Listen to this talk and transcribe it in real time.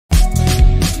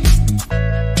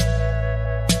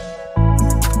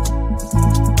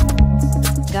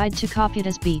Guide to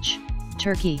Kaputas Beach,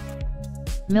 Turkey.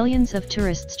 Millions of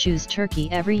tourists choose Turkey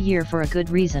every year for a good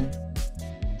reason.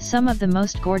 Some of the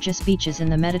most gorgeous beaches in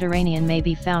the Mediterranean may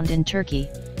be found in Turkey.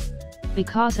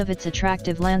 Because of its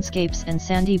attractive landscapes and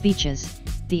sandy beaches,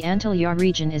 the Antalya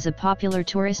region is a popular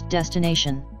tourist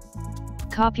destination.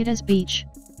 Kaputas Beach,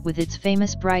 with its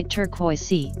famous bright turquoise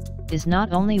sea, is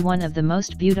not only one of the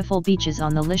most beautiful beaches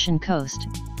on the Lycian coast,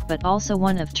 but also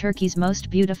one of Turkey's most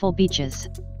beautiful beaches.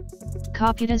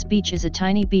 Kaputas Beach is a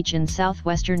tiny beach in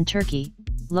southwestern Turkey,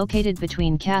 located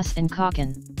between Kaş and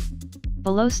Kalkan.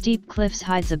 Below steep cliffs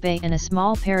hides a bay and a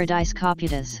small paradise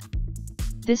Kaputas.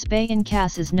 This bay in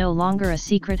Kaş is no longer a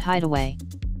secret hideaway.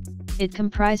 It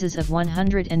comprises of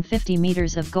 150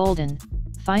 meters of golden,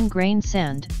 fine-grained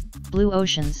sand, blue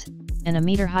oceans, and a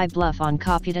meter-high bluff on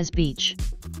Kaputas Beach.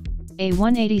 A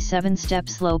 187-step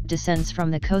slope descends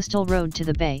from the coastal road to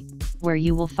the bay, where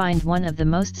you will find one of the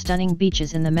most stunning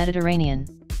beaches in the Mediterranean.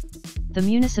 The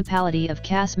municipality of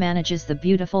Kaş manages the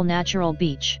beautiful natural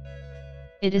beach.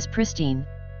 It is pristine,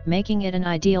 making it an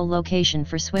ideal location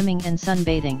for swimming and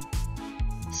sunbathing.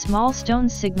 Small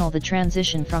stones signal the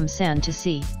transition from sand to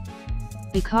sea.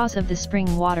 Because of the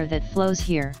spring water that flows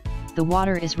here, the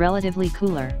water is relatively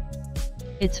cooler.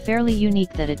 It's fairly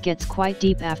unique that it gets quite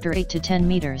deep after 8 to 10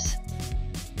 meters.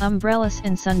 Umbrellas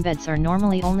and sunbeds are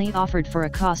normally only offered for a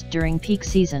cost during peak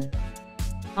season.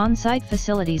 On-site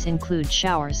facilities include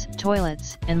showers,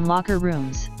 toilets, and locker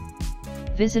rooms.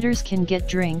 Visitors can get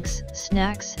drinks,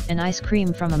 snacks, and ice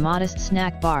cream from a modest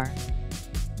snack bar.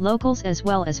 Locals as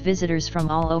well as visitors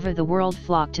from all over the world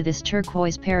flock to this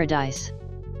turquoise paradise.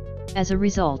 As a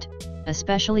result,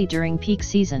 especially during peak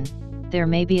season, there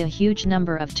may be a huge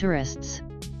number of tourists.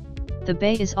 The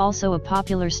bay is also a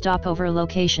popular stopover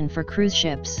location for cruise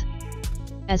ships.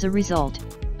 As a result,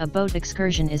 a boat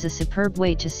excursion is a superb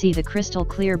way to see the crystal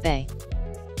clear bay.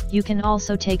 You can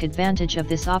also take advantage of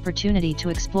this opportunity to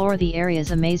explore the area's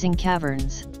amazing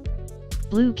caverns.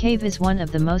 Blue Cave is one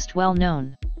of the most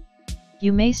well-known.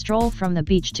 You may stroll from the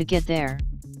beach to get there.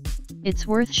 It's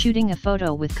worth shooting a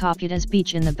photo with Kaputas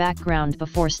Beach in the background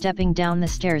before stepping down the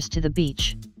stairs to the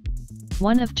beach.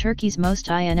 One of Turkey's most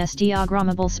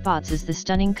Instagrammable spots is the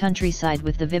stunning countryside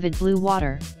with the vivid blue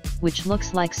water, which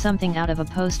looks like something out of a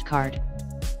postcard.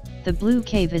 The Blue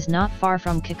Cave is not far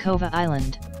from Kakova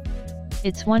Island.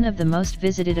 It's one of the most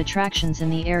visited attractions in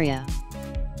the area.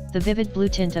 The vivid blue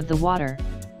tint of the water,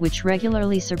 which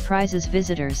regularly surprises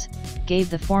visitors, gave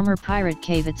the former pirate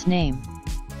cave its name.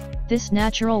 This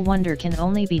natural wonder can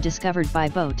only be discovered by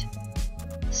boat.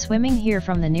 Swimming here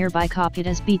from the nearby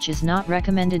Kaputas Beach is not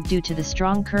recommended due to the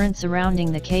strong current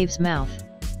surrounding the cave's mouth.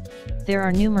 There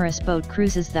are numerous boat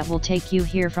cruises that will take you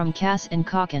here from Kaş and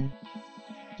Kalkan.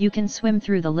 You can swim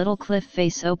through the little cliff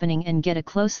face opening and get a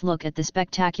close look at the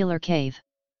spectacular cave.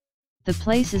 The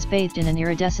place is bathed in an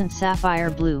iridescent sapphire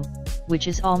blue, which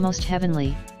is almost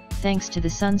heavenly, thanks to the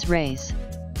sun's rays.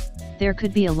 There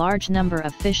could be a large number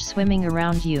of fish swimming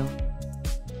around you.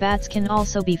 Bats can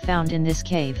also be found in this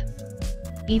cave.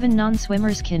 Even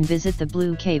non-swimmers can visit the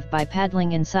Blue Cave by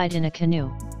paddling inside in a canoe.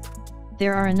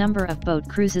 There are a number of boat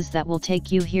cruises that will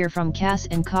take you here from Kaş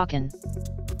and Kalkan.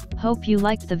 Hope you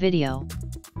liked the video.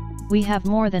 We have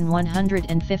more than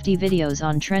 150 videos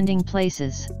on trending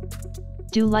places.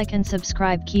 Do like and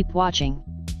subscribe. Keep watching.